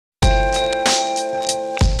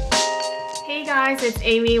guys, it's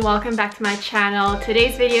Amy. Welcome back to my channel.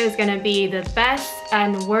 Today's video is going to be the best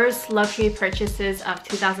and worst luxury purchases of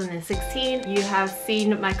 2016. You have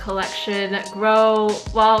seen my collection grow,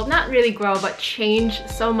 well, not really grow, but change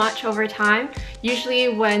so much over time. Usually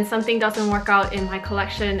when something doesn't work out in my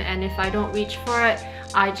collection and if I don't reach for it,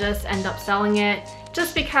 I just end up selling it.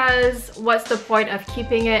 Just because what's the point of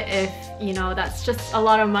keeping it if, you know, that's just a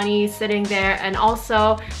lot of money sitting there, and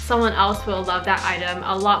also someone else will love that item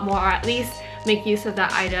a lot more, or at least make use of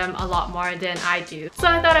that item a lot more than I do. So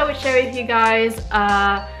I thought I would share with you guys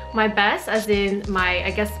my best, as in my,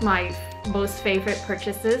 I guess my most favorite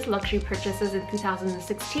purchases, luxury purchases in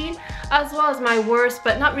 2016, as well as my worst,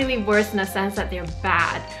 but not really worst in the sense that they're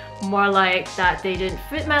bad. More like that they didn't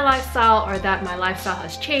fit my lifestyle, or that my lifestyle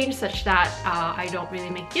has changed such that I don't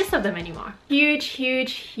really make use of them anymore. Huge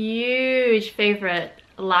favorite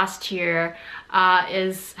last year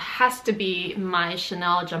has to be my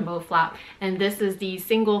Chanel jumbo flap, and this is the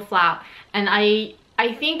single flap. And I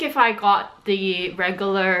think if I got the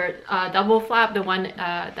regular double flap, the one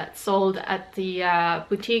that's sold at the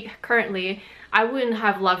boutique currently, I wouldn't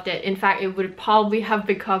have loved it. In fact, it would probably have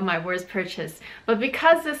become my worst purchase. But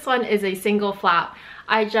because this one is a single flap,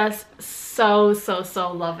 I just so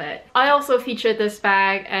love it. I also featured this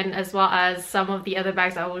bag, and as well as some of the other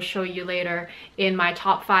bags I will show you later in my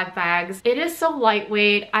top 5 bags. It is so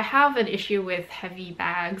lightweight. I have an issue with heavy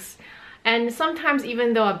bags. And sometimes,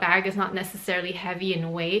 even though a bag is not necessarily heavy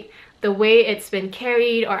in weight, the way it's been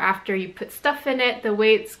carried, or after you put stuff in it, the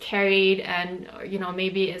way it's carried, and you know,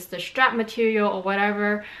 maybe it's the strap material or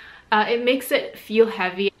whatever, it makes it feel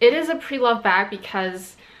heavy. It is a pre-loved bag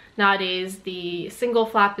because nowadays the single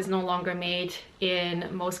flap is no longer made in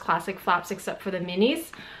most classic flaps except for the minis.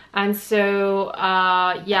 And so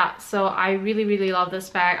yeah, so I really love this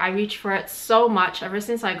bag. I reach for it so much ever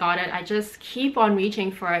since I got it. I just keep on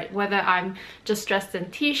reaching for it, whether I'm just dressed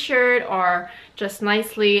in t-shirt or just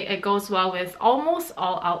nicely. It goes well with almost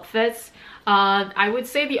all outfits. I would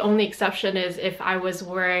say the only exception is if I was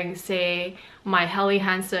wearing, say, my Helly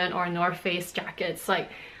Hansen or North Face jackets. Like,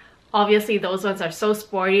 obviously those ones are so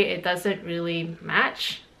sporty, it doesn't really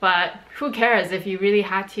match. But who cares? If you really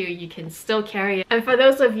had to, you can still carry it. And for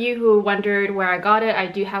those of you who wondered where I got it, I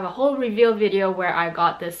do have a whole reveal video where I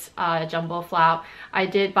got this jumbo flap. I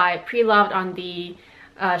did buy it pre-loved on the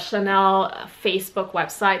Chanel Facebook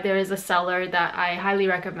website. There is a seller that I highly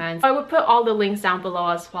recommend. I would put all the links down below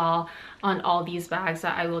as well on all these bags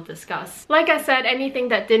that I will discuss. Like I said, anything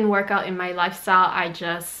that didn't work out in my lifestyle, I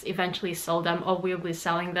just eventually sold them or will be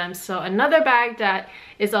selling them. So another bag that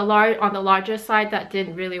is on the larger side that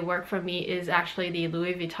didn't really work for me is actually the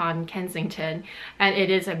Louis Vuitton Kensington, and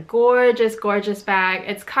it is a gorgeous bag.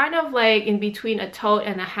 It's kind of like in between a tote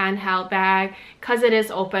and a handheld bag because it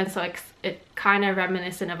is open, so it's kind of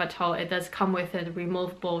reminiscent of a tote. It does come with a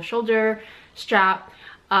removable shoulder strap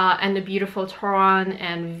and the beautiful Toron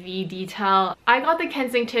and V detail. I got the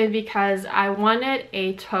Kensington because I wanted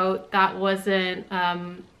a tote that wasn't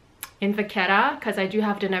in Vachetta, because I do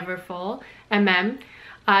have the Neverfull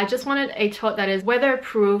I just wanted a tote that is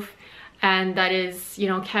weatherproof and that is, you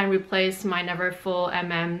know, can replace my Neverfull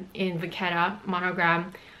in Vachetta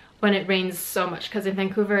monogram when it rains so much, because in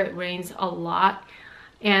Vancouver it rains a lot.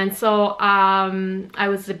 And so I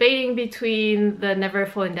was debating between the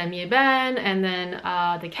Neverfull and Demi Ebene and then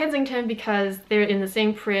the Kensington, because they're in the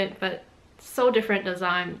same print but so different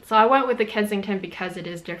design. So I went with the Kensington because it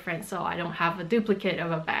is different, so I don't have a duplicate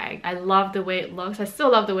of a bag. I love the way it looks. I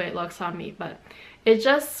still love the way it looks on me, but it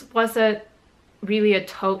just wasn't really a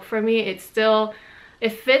tote for me. It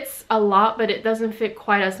fits a lot, but it doesn't fit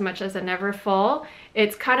quite as much as a Neverfull.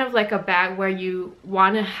 It's kind of like a bag where you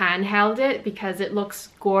want to handheld it because it looks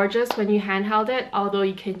gorgeous when you handheld it, although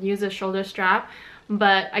you can use a shoulder strap.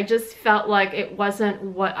 But I just felt like it wasn't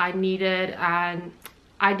what I needed, and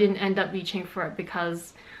I didn't end up reaching for it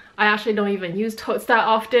because I actually don't even use totes that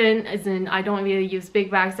often, as in I don't really use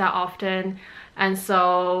big bags that often. And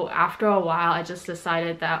so after a while, I just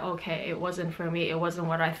decided that, okay, it wasn't for me. It wasn't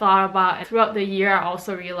what I thought about. And throughout the year, I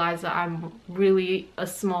also realized that I'm really a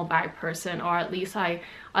small bag person, or at least I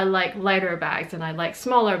like lighter bags, and I like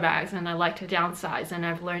smaller bags, and I like to downsize. And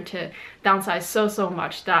I've learned to downsize so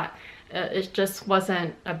much that it just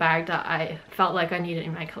wasn't a bag that I felt like I needed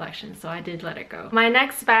in my collection. So I did let it go. My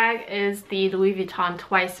next bag is the Louis Vuitton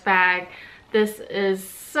Twice bag. This is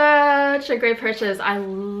such a great purchase. I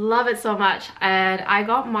love it so much, and I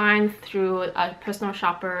got mine through a personal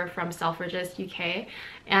shopper from Selfridges UK,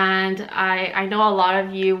 and I know a lot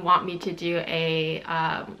of you want me to do a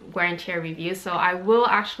wear and tear review, so I will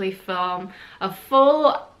actually film a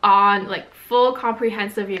full on like full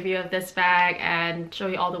comprehensive review of this bag and show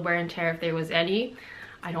you all the wear and tear if there was any.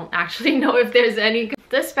 I don't actually know if there's any.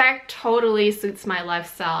 This bag totally suits my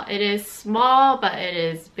lifestyle. It is small, but it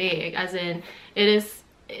is big, as in it is,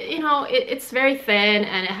 you know, it's very thin,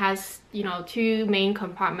 and it has, you know, 2 main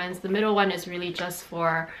compartments. The middle one is really just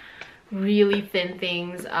for really thin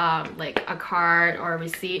things, like a card or a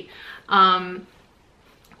receipt.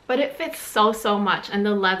 But it fits so much, and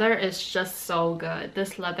the leather is just so good.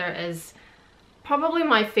 This leather is probably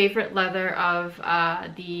my favorite leather of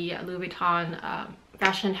the Louis Vuitton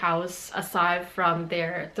fashion house, aside from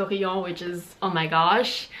their Torillon, which is, oh my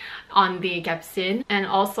gosh, on the Gapsin. And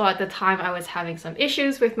also at the time I was having some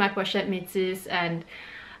issues with my pochette métis, and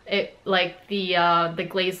it, like the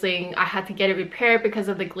glazing, I had to get it repaired because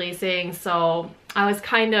of the glazing, so I was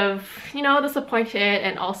kind of, you know, disappointed,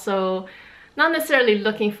 and also not necessarily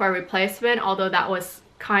looking for a replacement, although that was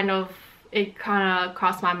kind of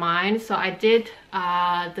crossed my mind. So I did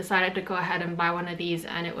decided to go ahead and buy one of these,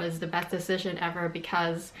 and it was the best decision ever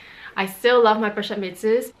because I still love my pochette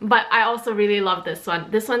métis, but I also really love this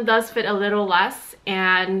one. This one does fit a little less,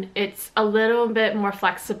 and it's a little bit more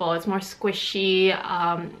flexible. It's more squishy.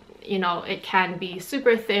 You know, it can be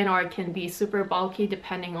super thin or it can be super bulky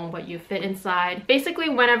depending on what you fit inside. Basically,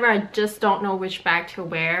 whenever I just don't know which bag to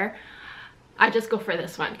wear, I just go for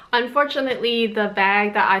this one. Unfortunately, the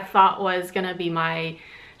bag that I thought was gonna be my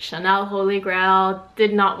Chanel Holy Grail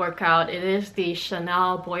did not work out. It is the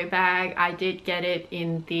Chanel boy bag. I did get it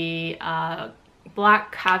in the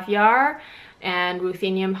black caviar and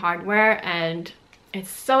ruthenium hardware, and it's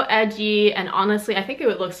so edgy, and honestly I think it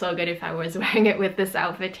would look so good if I was wearing it with this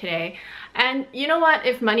outfit today. And you know what,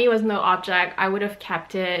 if money was no object, I would have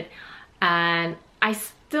kept it. And I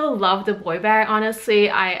still love the boy bag, honestly.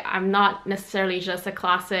 I'm not necessarily just a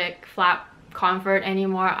classic flap convert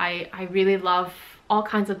anymore. I really love all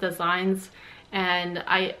kinds of designs, and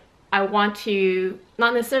I want to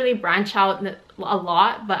not necessarily branch out a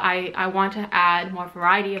lot, but I want to add more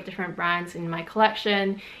variety of different brands in my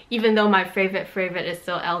collection, even though my favorite is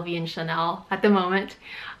still LV and Chanel at the moment.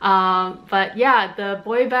 But yeah, the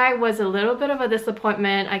boy bag was a little bit of a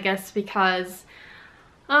disappointment, I guess, because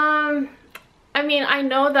I mean, I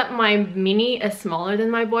know that my mini is smaller than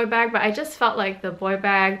my boy bag, but I just felt like the boy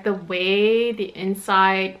bag, the way the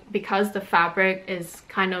inside, because the fabric is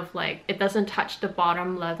kind of like, it doesn't touch the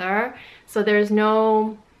bottom leather, so there's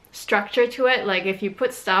no structure to it. Like if you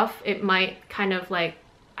put stuff, it might kind of like,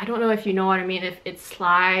 I don't know if you know what I mean, if it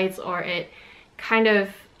slides, or it kind of,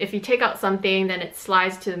 if you take out something, then it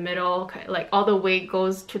slides to the middle, like all the weight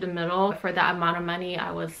goes to the middle. For that amount of money,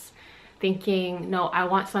 I was thinking, no, I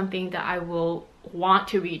want something that I will want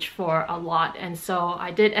to reach for a lot. And so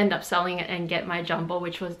I did end up selling it and get my jumbo,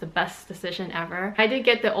 which was the best decision ever. I did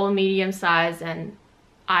get the old medium size, and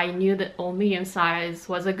I knew that old medium size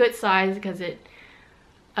was a good size because it,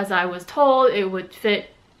 as I was told, it would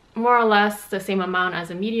fit more or less the same amount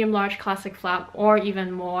as a medium large classic flap, or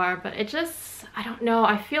even more. But it just, I don't know,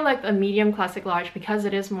 I feel like a medium classic large, because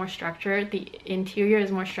it is more structured, the interior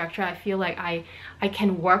is more structured, I feel like I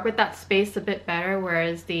can work with that space a bit better,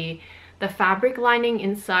 whereas the fabric lining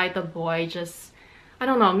inside the boy just, I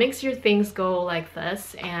don't know, makes your things go like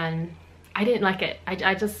this, and I didn't like it.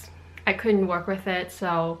 I couldn't work with it,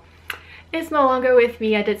 so it's no longer with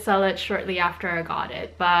me. I did sell it shortly after I got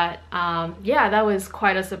it, but yeah, that was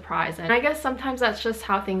quite a surprise. And I guess sometimes that's just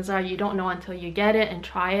how things are. You don't know until you get it and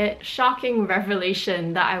try it. Shocking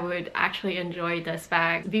revelation that I would actually enjoy this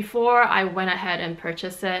bag. Before I went ahead and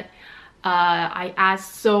purchased it, I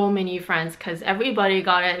asked so many friends, because everybody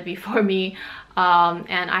got it before me,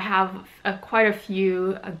 and I have quite a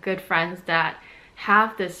few good friends that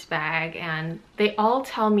have this bag, and they all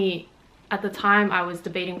tell me, at the time I was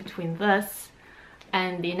debating between this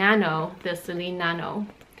and the Nano, the Celine Nano,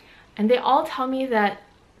 and they all tell me that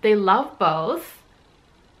they love both,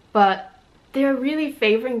 but they're really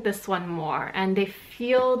favoring this one more, and they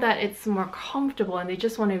feel that it's more comfortable and they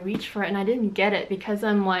just want to reach for it. And I didn't get it because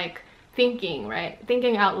I'm like thinking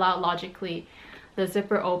out loud logically. The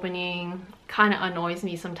zipper opening kind of annoys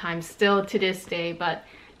me sometimes still to this day, but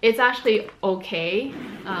it's actually okay,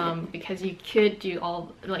 because you could do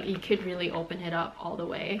you could really open it up all the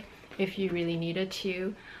way if you really needed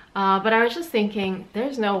to. But I was just thinking,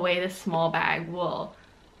 there's no way this small bag will,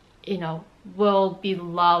 you know, will be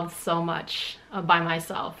loved so much by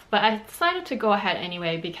myself. But I decided to go ahead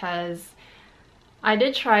anyway, because I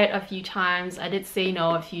did try it a few times. I did say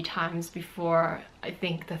no a few times before, I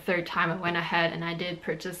think the third time I went ahead and I did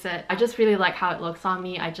purchase it. I just really like how it looks on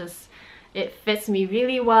me. It fits me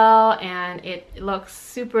really well, and it looks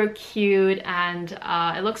super cute, and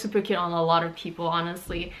it looks super cute on a lot of people,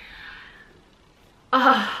 honestly.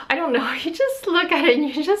 I don't know, you just look at it and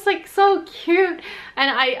you're just like so cute. And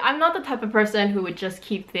I'm not the type of person who would just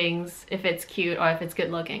keep things if it's cute or if it's good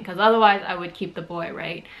looking, because otherwise I would keep the boy,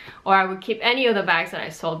 right? Or I would keep any of the bags that I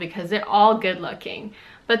sold because they're all good looking.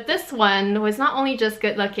 But this one was not only just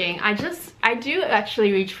good looking, I do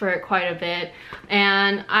actually reach for it quite a bit,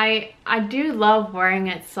 and I do love wearing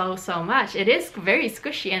it so much. It is very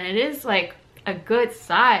squishy, and it is like a good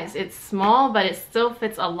size. It's small, but it still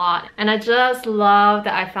fits a lot, and I just love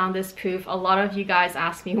that I found this poof. A lot of you guys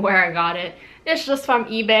ask me where I got it. It's just from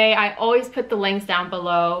eBay. I always put the links down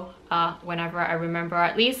below whenever I remember.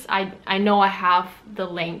 At least I know I have the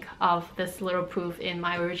link of this little poof in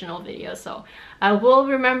my original video, so I will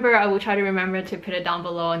try to remember to put it down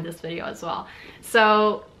below in this video as well.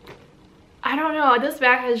 So I don't know, this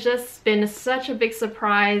bag has just been such a big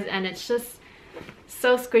surprise, and it's just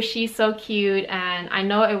so squishy, so cute. And I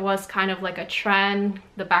know it was kind of like a trend,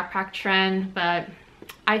 the backpack trend, but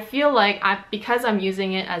I feel like because I'm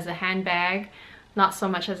using it as a handbag, not so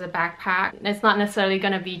much as a backpack, it's not necessarily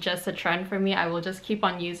going to be just a trend for me. I will just keep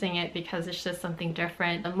on using it because it's just something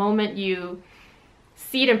different. The moment you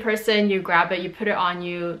see it in person, you grab it, you put it on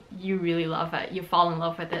you, you really love it, you fall in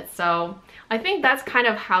love with it. So I think that's kind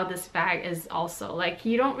of how this bag is also. Like,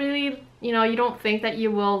 you don't really, you know, you don't think that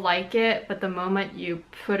you will like it, but the moment you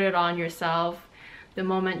put it on yourself, the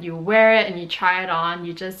moment you wear it and you try it on,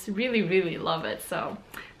 you just really love it. So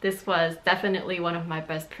this was definitely one of my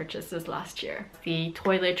best purchases last year. The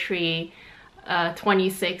toiletry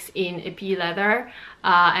 26 in Ippy leather,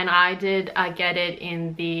 and I did get it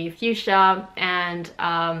in the fuchsia, and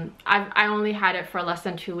I only had it for less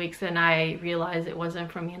than 2 weeks, and I realized it wasn't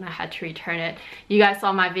for me and I had to return it. You guys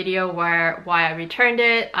saw my video why I returned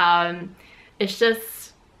it. It's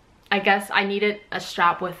just, I guess I needed a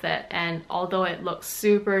strap with it, and although it looks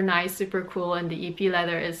super nice, super cool, and the Ippy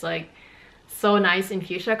leather is like so nice in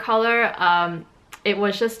fuchsia color, it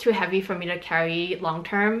was just too heavy for me to carry long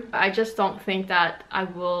term. I just don't think that I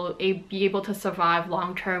will be able to survive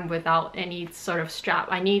long term without any sort of strap.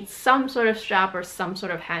 I need some sort of strap or some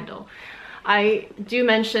sort of handle. I do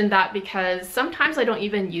mention that because sometimes I don't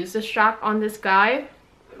even use the strap on this guy.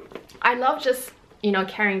 I love just, you know,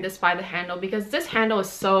 carrying this by the handle because this handle is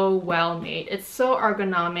so well made. It's so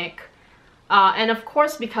ergonomic, and of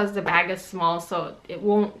course because the bag is small, so it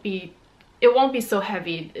won't be so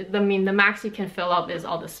heavy. I mean, the max you can fill up is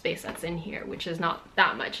all the space that's in here, which is not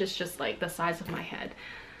that much. It's just like the size of my head.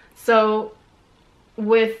 So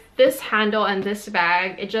with this handle and this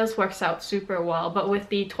bag, it just works out super well. But with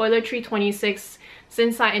the toiletry 26,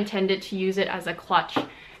 since I intended to use it as a clutch,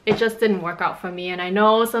 it just didn't work out for me. And I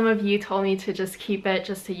know some of you told me to just keep it,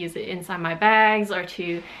 just to use it inside my bags or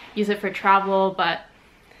to use it for travel, but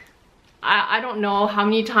I don't know how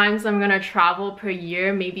many times I'm gonna travel per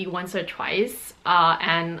year, maybe once or twice,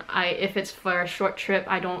 and if it's for a short trip,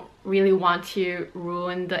 I don't really want to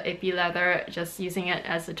ruin the Ippy leather just using it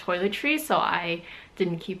as a toiletry, so I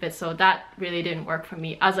didn't keep it. So that really didn't work for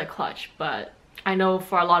me as a clutch, but I know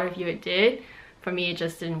for a lot of you it did. For me, it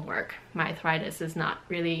just didn't work. My arthritis is not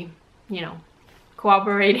really, you know,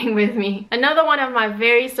 cooperating with me. Another one of my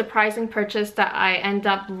very surprising purchase that I end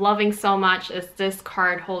up loving so much is this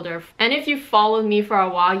card holder. And if you followed me for a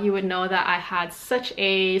while, you would know that I had such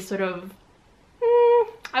a sort of,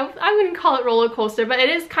 I wouldn't call it roller coaster, but it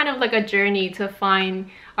is kind of like a journey to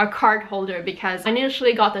find a card holder, because I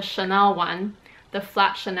initially got the Chanel one, the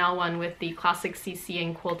flat Chanel one with the classic CC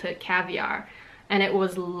and quilted caviar. And it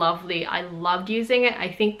was lovely. I loved using it.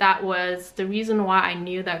 I think that was the reason why I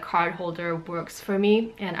knew that card holder works for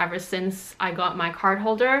me. And ever since I got my card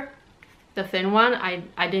holder, the thin one,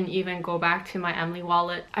 I didn't even go back to my Emily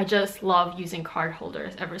wallet. I just love using card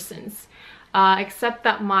holders ever since. Except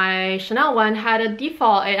that my Chanel one had a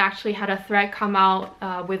default. It actually had a thread come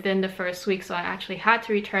out within the first week, so I actually had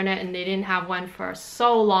to return it, and they didn't have one for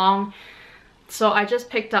so long. So I just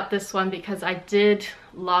picked up this one because I did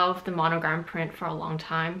love the monogram print for a long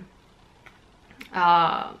time.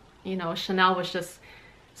 You know, Chanel was just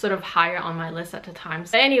sort of higher on my list at the time.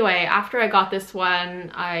 So anyway, after I got this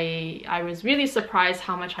one, I was really surprised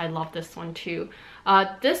how much I love this one too.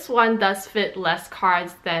 This one does fit less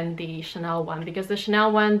cards than the Chanel one, because the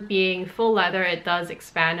Chanel one being full leather, it does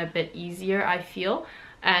expand a bit easier, I feel.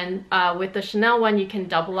 And with the Chanel one, you can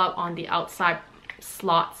double up on the outside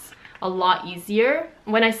slots a lot easier.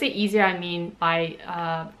 When I say easier, I mean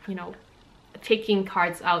by you know, taking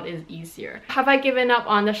cards out is easier. Have I given up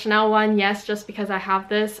on the Chanel one? Yes, just because I have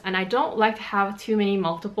this, and I don't like to have too many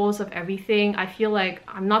multiples of everything. I feel like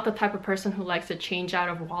I'm not the type of person who likes to change out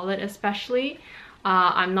of wallet, especially.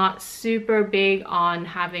 I'm not super big on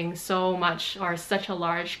having so much or such a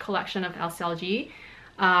large collection of LCLG.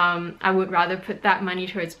 I would rather put that money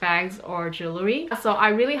towards bags or jewelry. So I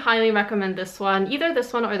really highly recommend this one. Either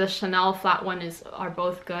this one or the Chanel flat one are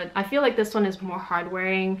both good. I feel like this one is more hard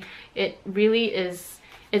wearing. It really is,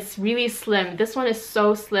 it's really slim. This one is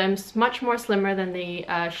so slim, much more slimmer than the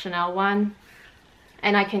Chanel one.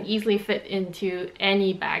 And I can easily fit into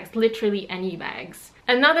any bags, literally any bags.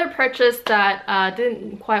 Another purchase that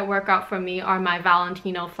didn't quite work out for me are my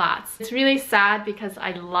Valentino flats. It's really sad because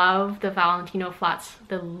I love the Valentino flats,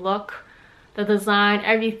 the look, the design,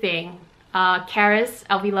 everything. Karis,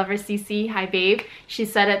 LV Lover CC, hi babe, she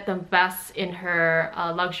said it the best in her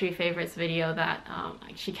luxury favorites video that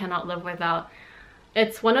she cannot live without.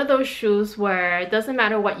 It's one of those shoes where it doesn't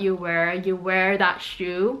matter what you wear that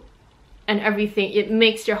shoe and everything, it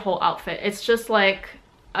makes your whole outfit. It's just like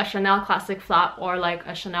a Chanel classic flat or like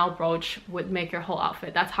a Chanel brooch would make your whole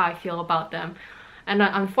outfit. That's how I feel about them. And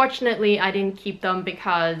unfortunately I didn't keep them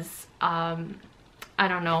because I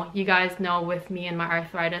don't know, you guys know with me and my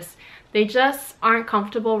arthritis, they just aren't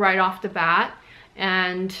comfortable right off the bat,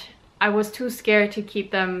 and I was too scared to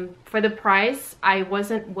keep them. For the price, I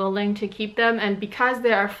wasn't willing to keep them, and because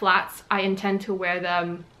they are flats, I intend to wear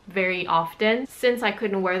them very often. Since I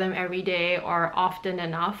couldn't wear them every day or often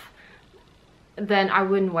enough, then I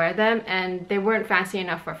wouldn't wear them, and they weren't fancy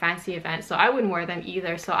enough for fancy events, so I wouldn't wear them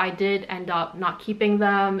either. So I did end up not keeping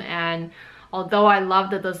them, and although I love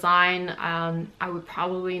the design, I would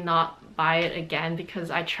probably not buy it again,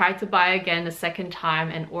 because I tried to buy again the second time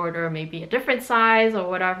and order maybe a different size or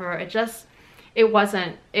whatever. It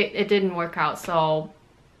didn't work out. So,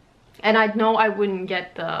 and I know I wouldn't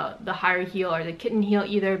get the higher heel or the kitten heel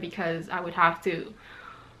either, because I would have to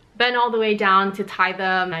bend all the way down to tie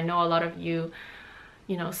them. I know a lot of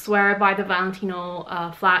you know, swear by the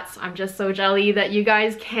Valentino flats. I'm just so jelly that you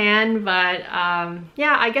guys can, but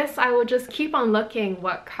yeah, I guess I will just keep on looking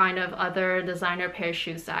what kind of other designer pair of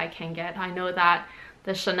shoes that I can get. I know that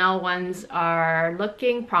the Chanel ones are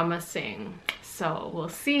looking promising, so we'll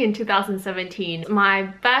see in 2017. My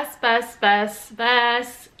best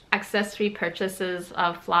accessory purchases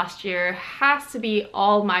of last year has to be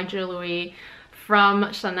all my jewelry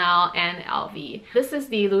from Chanel and LV. This is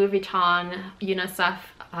the Louis Vuitton UNICEF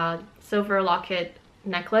silver locket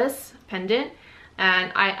necklace pendant,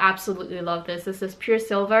 and I absolutely love this. This is pure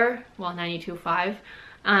silver, well, 92.5,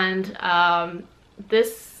 and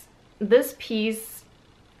this piece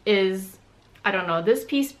is, I don't know, this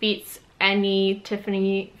piece beats any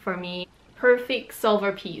Tiffany for me. Perfect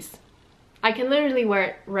silver piece. I can literally wear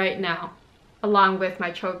it right now along with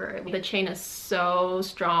my choker. The chain is so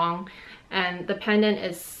strong, and the pendant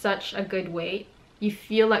is such a good weight. You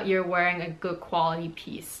feel like you're wearing a good quality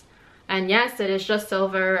piece. And yes, it is just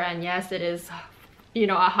silver, and yes, it is, you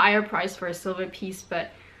know, a higher price for a silver piece,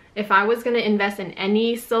 but if I was gonna invest in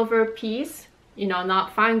any silver piece, you know,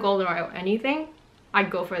 not fine gold or anything, I'd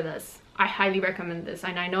go for this. I highly recommend this,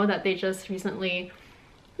 and I know that they just recently,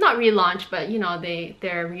 not relaunched, but you know,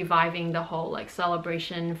 they're reviving the whole like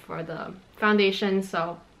celebration for the foundation,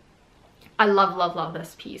 so I love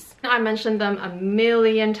this piece. I mentioned them a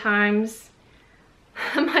million times.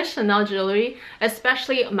 My Chanel jewelry,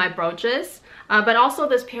 especially my brooches, but also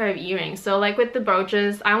this pair of earrings. So like with the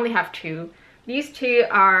brooches, I only have two. These two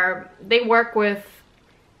they work with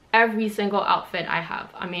every single outfit I have.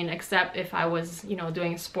 I mean, except if I was, you know,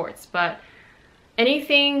 doing sports, but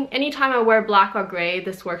anytime I wear black or gray,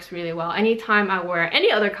 this works really well. Anytime I wear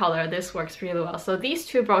any other color, this works really well. So these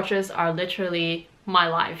two brooches are literally my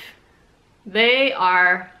life. They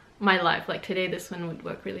are my life. Like today, this one would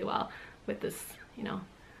work really well with this, you know.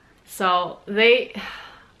 So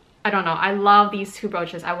I don't know, I love these two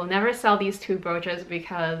brooches. I will never sell these two brooches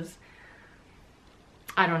because,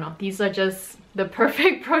 I don't know, these are just the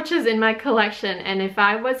perfect brooches in my collection, and if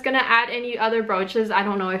I was gonna add any other brooches, I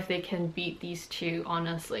don't know if they can beat these two,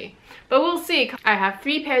 honestly. But we'll see. I have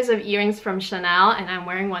 3 pairs of earrings from Chanel, and I'm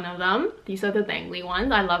wearing one of them. These are the dangly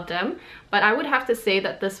ones. I love them, but I would have to say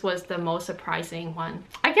that this was the most surprising one.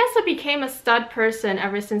 I guess I became a stud person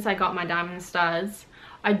ever since I got my diamond studs.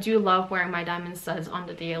 I do love wearing my diamond studs on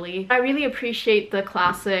the daily. I really appreciate the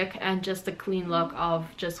classic and just the clean look of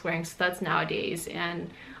just wearing studs nowadays, and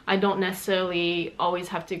I don't necessarily always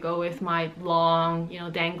have to go with my long, you know,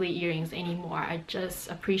 dangly earrings anymore. I just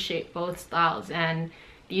appreciate both styles, and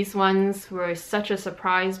these ones were such a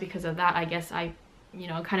surprise because of that. I guess I, you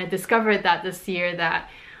know, kind of discovered that this year that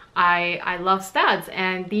I love studs,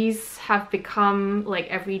 and these have become like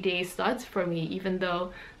everyday studs for me, even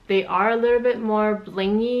though they are a little bit more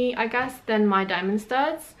blingy, I guess, than my diamond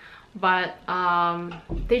studs. But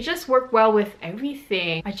they just work well with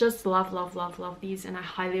everything. I just love these, and I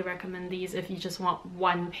highly recommend these if you just want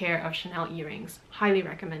one pair of Chanel earrings. Highly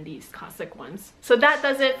recommend these classic ones. So that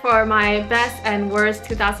does it for my best and worst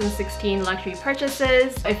 2016 luxury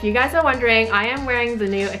purchases. If you guys are wondering, I am wearing the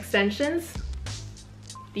new extensions.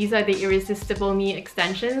 These are the Irresistible Me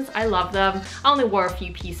extensions. I love them. I only wore a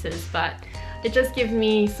few pieces, but it just gives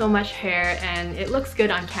me so much hair and it looks good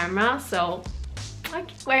on camera, so I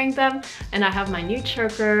keep wearing them. And I have my new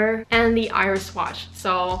choker and the iris watch.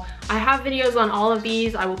 So I have videos on all of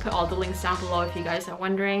these. I will put all the links down below if you guys are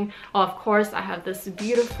wondering. Oh, of course, I have this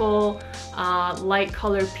beautiful light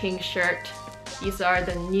color pink shirt. These are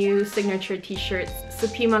the new signature t-shirts,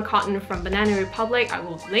 Supima cotton from Banana Republic. I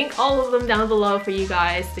will link all of them down below for you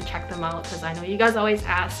guys to check them out, because I know you guys always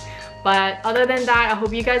ask. But other than that, I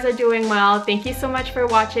hope you guys are doing well. Thank you so much for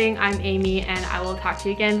watching. I'm Amy, and I will talk to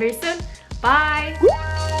you again very soon. Bye!